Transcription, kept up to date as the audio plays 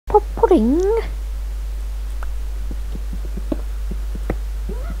building.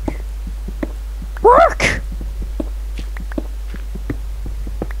 Work!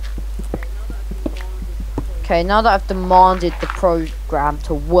 Okay, now that I've demanded the program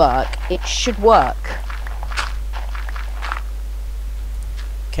to work, it should work.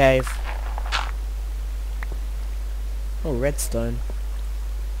 Cave. Oh, redstone.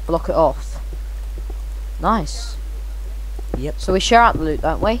 Block it off. Nice. Yep. So we share out the loot,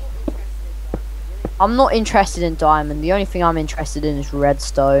 don't we? I'm not interested in diamond. The only thing I'm interested in is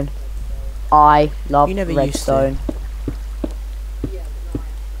redstone. I love redstone.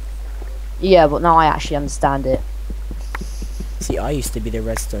 Yeah, but now I actually understand it. See, I used to be the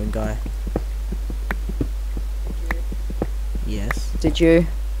redstone guy. Yes. Did you?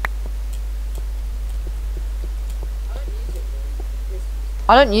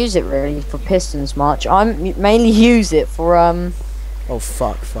 I don't use it really for pistons much. I mainly use it for Oh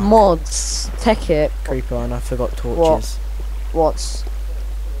fuck. mods. Tech it. Creeper, and I forgot torches. What's?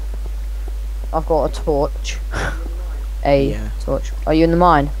 I've got a torch. Torch. Are you in the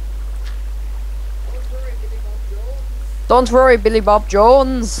mine? Don't worry, Billy Bob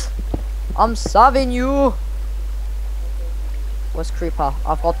Jones. I'm saving you. Where's Creeper?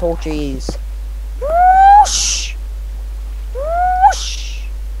 I've got torches. Whoosh! Whoosh!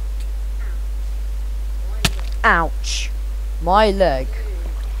 Ouch. My leg.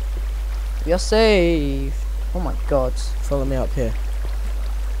 You're saved. Oh my god. Follow me up here.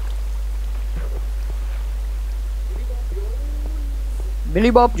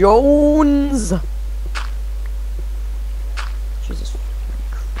 Billy Bob Jones. Jesus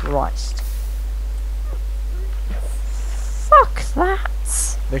Christ. Fuck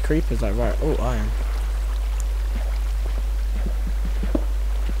that. The creeper's like, right, oh, iron.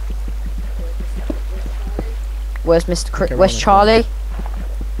 Where's Mr. Where's Charlie?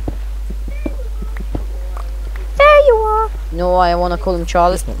 There you are. You know why I want to call him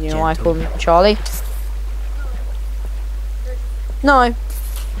Charlie? You know why I call him Charlie? No.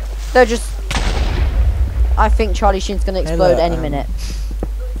 They're just... I think Charlie Sheen's gonna explode any minute.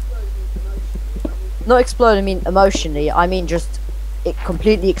 Not explode, I mean emotionally. I mean just... it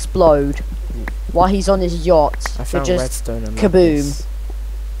completely explode. While he's on his yacht. I found just redstone and kaboom.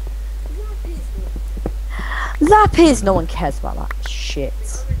 Lapis! No one cares about that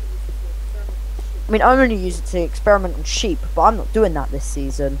shit. I mean, I only use it to experiment on sheep, but I'm not doing that this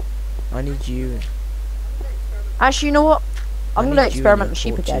season. I need you. Actually, you know what? I'm gonna experiment on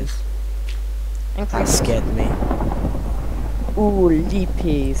sheep again. That scared me. Ooh,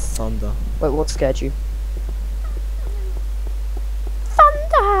 leapies. Thunder. Wait, what scared you?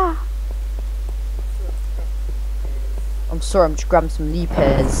 Thunder! I'm sorry, I'm just grabbing some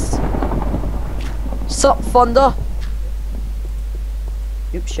leapies. Sup, Thunder?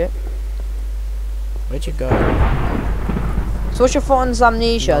 Oops, shit. Where'd you go? So what's your thoughts on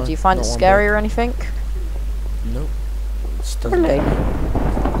amnesia? No, do you find it not one scary bit. or anything? Nope. Really?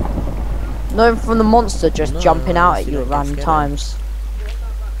 No, from the monster just jumping out at you at random times.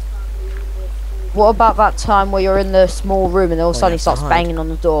 What about that time where you're in the small room and all of a sudden he starts banging on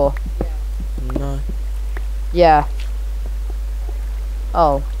the door? No. Yeah.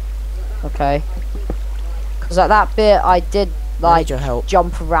 Oh. Okay. Because at that bit I did like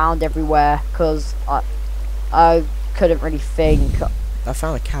jump around everywhere because I couldn't really think. I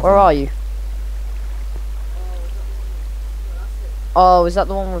found a cavern. Where are you? Oh, is that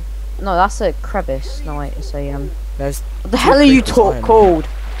the one with... No, that's a crevice. No, wait, it's a, There's what the hell are you called?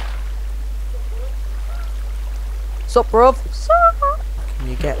 Sup, bruv? Sup? Can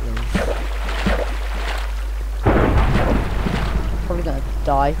you get them? Probably gonna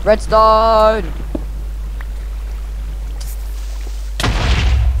die. Redstone!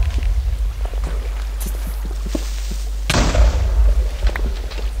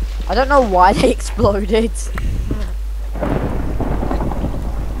 I don't know why they exploded.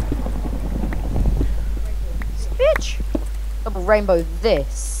 Bitch! Double rainbow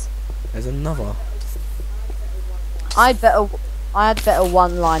this. There's another. I had better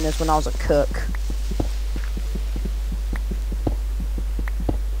one-liners when I was a cook.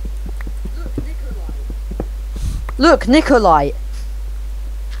 Look, Nikolite.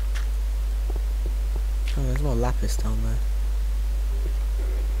 Oh, there's more lapis down there.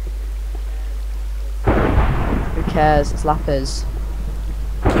 Who cares? It's lapis.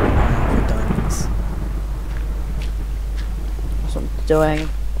 Keep an eye out for diamonds. That's what I'm doing.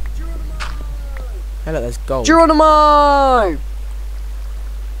 Hey look, there's gold. Geronimo!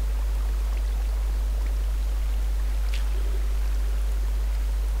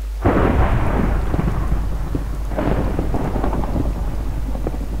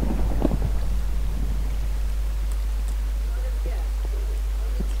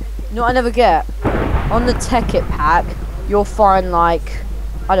 You know what I never get? On the Tech It pack, you'll find like,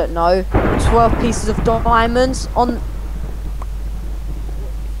 I don't know, 12 pieces of diamonds on...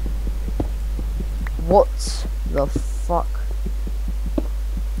 What the fuck?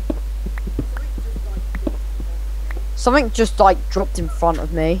 Something just like dropped in front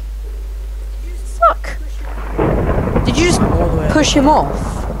of me. Fuck! Did you just push him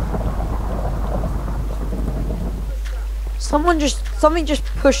off? Something just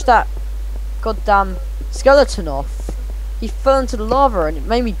pushed that goddamn skeleton off. He fell into the lava and it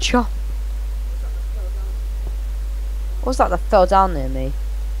made me jump. What was that fell down near me?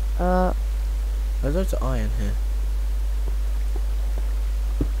 There's loads of iron here.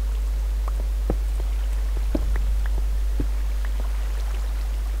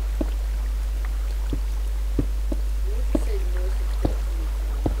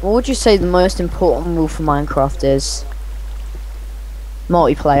 What would you say the most important rule for Minecraft is?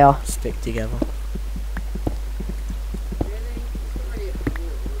 Multiplayer. Stick together.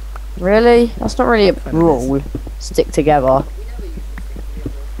 Really? That's not really a rule. Stick together.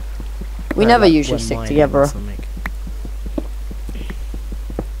 We never usually stick together.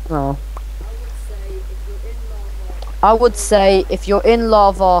 No. I would say if you're in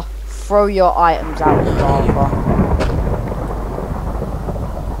lava, throw your items out of the lava.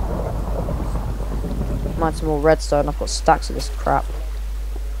 Mine's some more redstone. I've got stacks of this crap.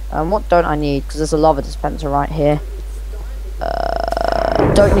 What don't I need? Because there's a lava dispenser right here.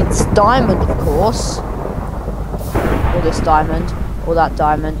 Don't need this diamond, of course. Or this diamond. Or that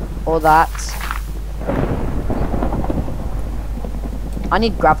diamond. Or that. I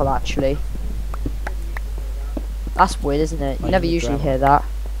need gravel, actually. That's weird, isn't it? You never usually hear that.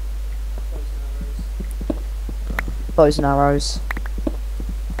 Bows and arrows.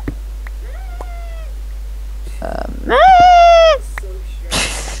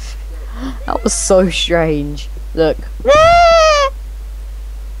 That was so strange. Look.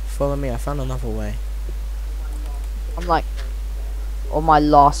 Follow me, I found another way. I'm like on my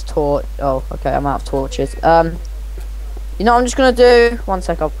last torch. Oh, okay, I'm out of torches. You know what I'm just gonna do? One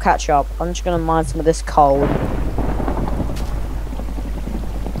sec, I'll catch up. I'm just gonna mine some of this coal.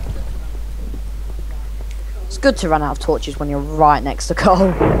 It's good to run out of torches when you're right next to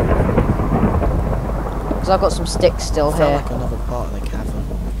coal. Because I've got some sticks still here. Like another part of the cavern.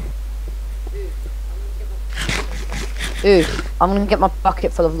 Ooh, I'm gonna get my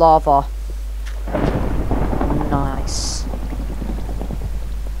bucket full of lava. Nice.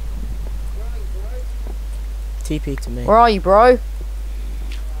 TP to me. Where are you, bro?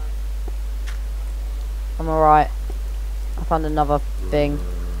 I'm alright. I found another thing.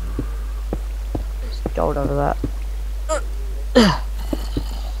 There's gold over that.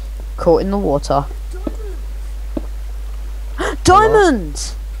 Caught in the water.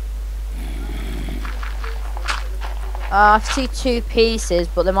 Diamond! I see 2 pieces,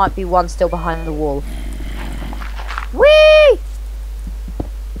 but there might be one still behind the wall. Whee!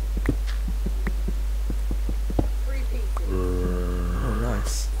 3 pieces. Oh,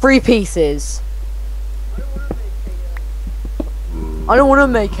 nice. 3 pieces. I don't want to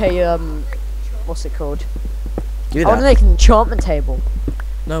make a what's it called? Do I want to make an enchantment table.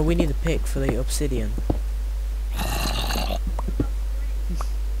 No, we need a pick for the obsidian.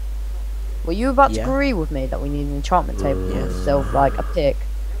 Were you about to agree with me that we need an enchantment table instead of like a pick?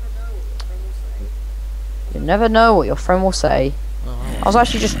 You never know what your friend will say. Oh, I was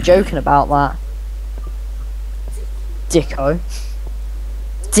actually just joking about that. Dicko.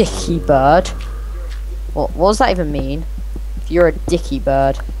 Dicky bird. What does that even mean? If you're a dicky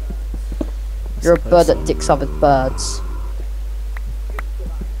bird. You're a bird that dicks other birds.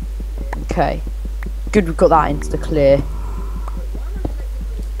 Okay. Good, we've got that into the clear.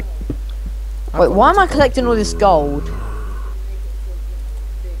 Wait, why am I collecting all this gold?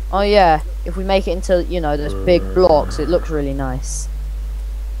 Oh yeah, if we make it into, you know, those big blocks, it looks really nice.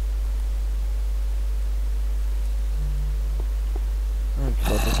 Oh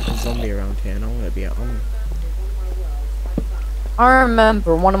god, there's like a zombie around here and I'm gonna be at home. I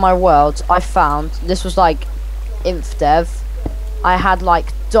remember in one of my worlds I found, this was like inf dev, I had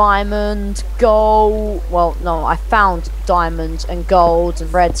like diamond, gold, well no, I found diamonds and gold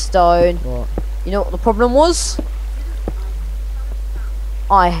and redstone. What? You know what the problem was?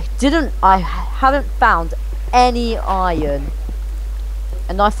 I haven't found any iron.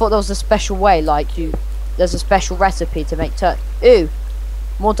 And I thought there was a special way, like there's a special recipe to make ooh,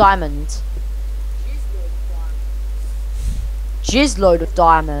 more diamonds. Jizzload of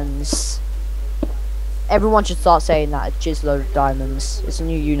diamonds. Everyone should start saying that, a jizzload of diamonds. It's a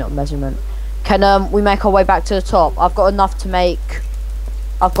new unit of measurement. Can we make our way back to the top? I've got enough to make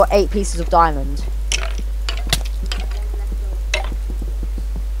I've got 8 pieces of diamond.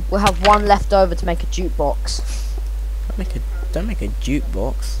 We'll have 1 left over to make a jukebox. Don't make a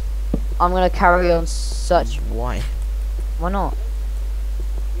jukebox. I'm gonna carry on search. Why? Why not?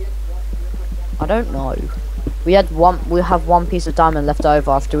 I don't know. We have 1 piece of diamond left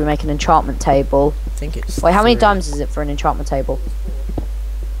over after we make an enchantment table. I think it's. Wait, how many 3. diamonds is it for an enchantment table?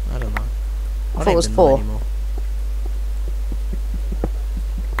 I don't know. I thought it was 4.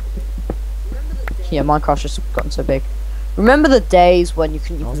 Yeah, Minecraft's just gotten so big. Remember the days when you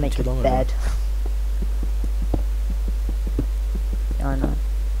couldn't even make a bed? Yeah, I know.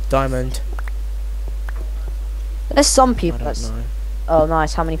 Diamond. There's some people I don't know. Oh,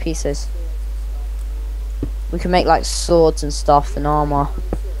 nice. How many pieces? We can make like swords and stuff and armor.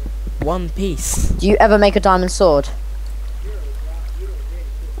 1 piece. Do you ever make a diamond sword?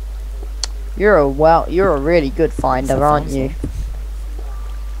 You're a really good finder, aren't you?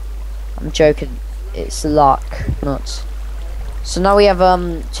 I'm joking. It's luck, nuts. So now we have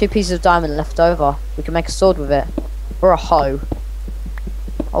 2 pieces of diamond left over. We can make a sword with it, or a hoe.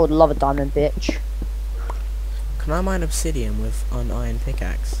 I would love a diamond, bitch. Can I mine obsidian with an iron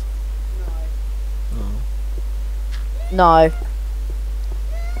pickaxe? Oh. No.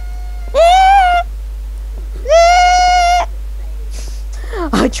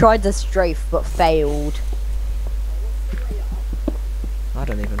 I tried to strafe but failed. I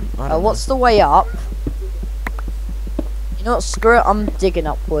don't know. What's the way up? You know what? Screw it. I'm digging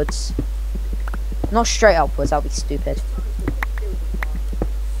upwards. Not straight upwards. That'll be stupid.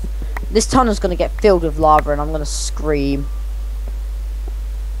 This tunnel's gonna get filled with lava, and I'm gonna scream.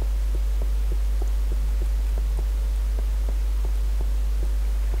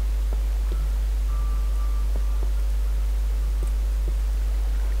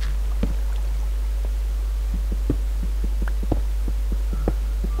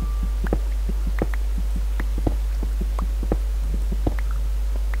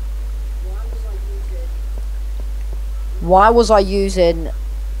 Why was I using...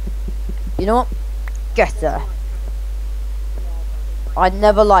 You know what? Get there. I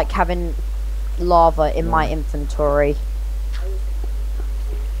never like having lava in my inventory.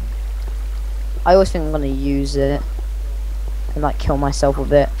 I always think I'm gonna use it and like kill myself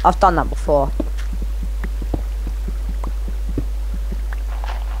with it. I've done that before.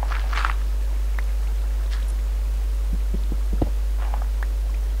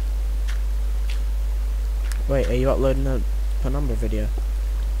 Wait, are you uploading a Penumbra video?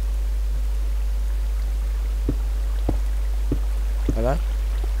 Hello?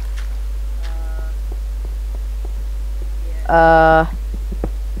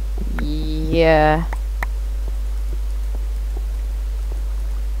 Yeah.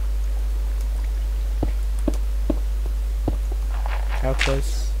 How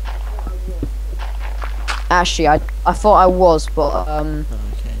close? Actually, I thought I was, but Oh,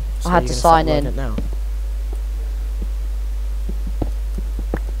 okay. So I had to sign in. It now?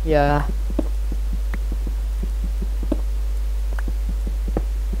 Yeah.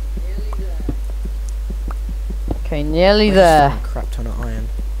 Okay, nearly there. A crap ton of iron.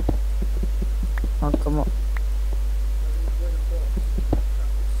 Oh, come on. Do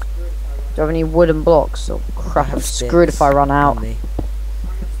you have any wooden blocks? Oh crap, I'm screwed if I run out.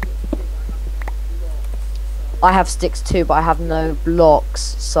 I have sticks too, but I have no blocks,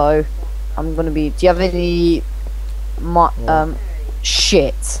 so I'm gonna be... Do you have any...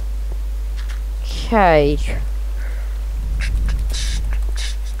 shit. Okay.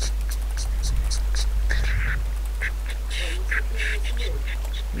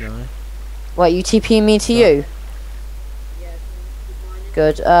 No. Wait, you TPing me to you?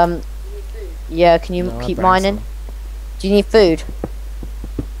 Good. Yeah, can you keep mining? Some. Do you need food?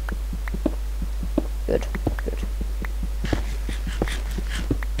 Good, good.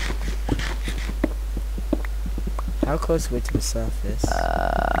 How close are we to the surface?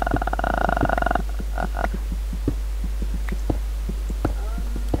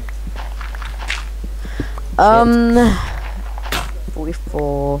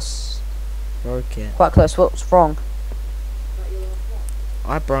 44. Broke it. Quite close. What's wrong?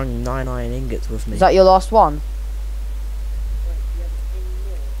 I brought 9 iron ingots with me. Is that your last one?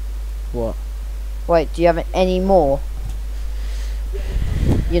 What? Wait, do you have any more?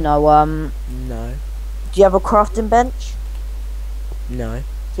 You know, No. do you have a crafting bench? No. Do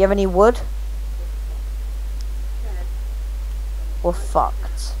you have any wood? We're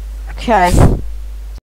fucked. Okay.